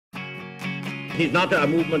is not a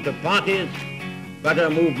movement of parties, but a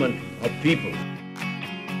movement of people.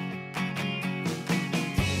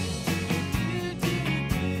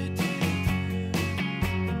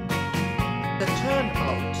 The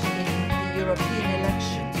turnout in the European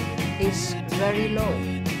election is very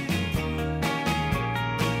low.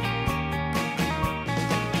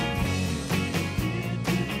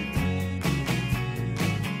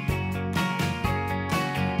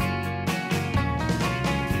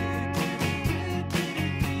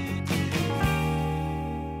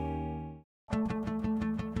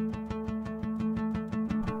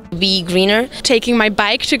 Be greener. Taking my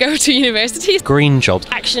bike to go to university. Green jobs.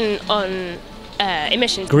 Action on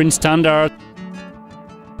emissions. Green standard.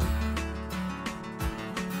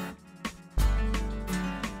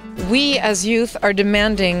 We as youth are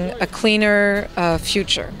demanding a cleaner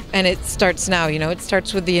future, and it starts now. It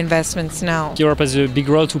starts with the investments now. Europe has a big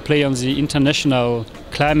role to play on the international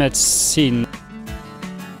climate scene.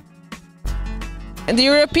 The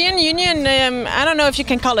European Union, I don't know if you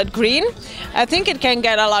can call it green. I think it can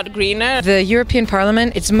get a lot greener. The European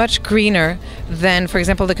Parliament, it's much greener than, for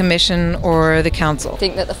example, the Commission or the Council. I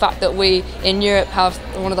think that the fact that we in Europe have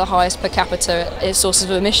one of the highest per capita sources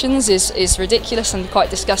of emissions is ridiculous and quite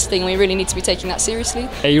disgusting. We really need to be taking that seriously.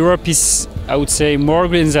 Europe is, I would say, more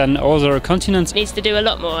green than other continents. It needs to do a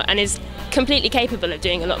lot more and is completely capable of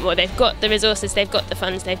doing a lot more. They've got the resources, they've got the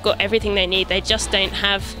funds, they've got everything they need. They just don't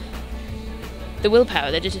have the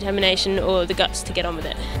willpower, the determination or the guts to get on with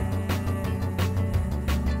it.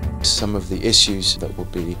 Some of the issues that will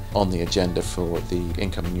be on the agenda for the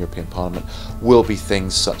incoming European Parliament will be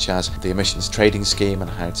things such as the emissions trading scheme and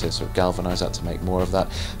how to sort of galvanise that to make more of that,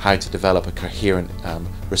 how to develop a coherent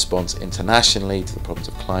response internationally to the problems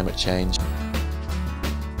of climate change.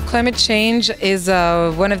 Climate change is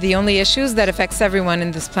one of the only issues that affects everyone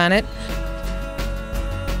in this planet.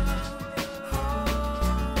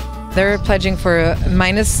 They're pledging for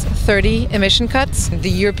minus 30 emission cuts. The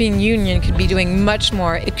European Union could be doing much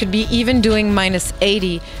more. It could be even doing minus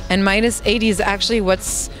 80, and minus 80 is actually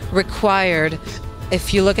what's required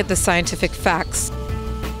if you look at the scientific facts.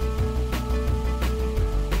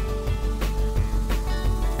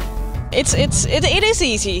 It is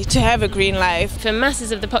easy to have a green life. For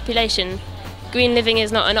masses of the population, green living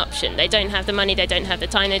is not an option. They don't have the money, they don't have the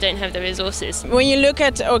time, they don't have the resources. When you look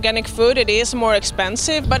at organic food, it is more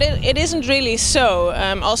expensive, but it isn't really so.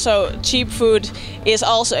 Also, cheap food is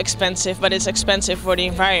also expensive, but it's expensive for the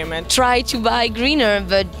environment. Try to buy greener,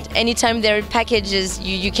 but anytime there are packages,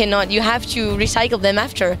 you cannot. You have to recycle them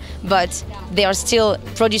after, but they are still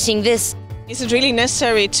producing this. Is it really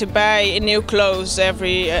necessary to buy new clothes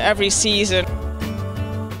every season?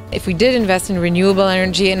 If we did invest in renewable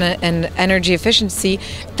energy and energy efficiency,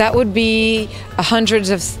 that would be hundreds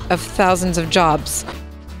of thousands of jobs.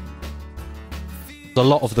 A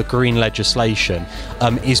lot of the green legislation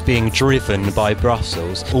is being driven by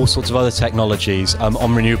Brussels. All sorts of other technologies,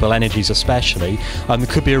 on renewable energies especially,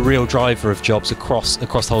 could be a real driver of jobs across the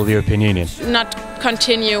whole of the European Union. Not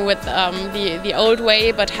continue with the old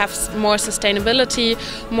way, but have more sustainability,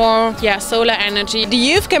 more solar energy. The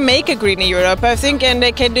youth can make a greener Europe, I think, and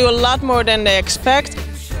they can do a lot more than they expect.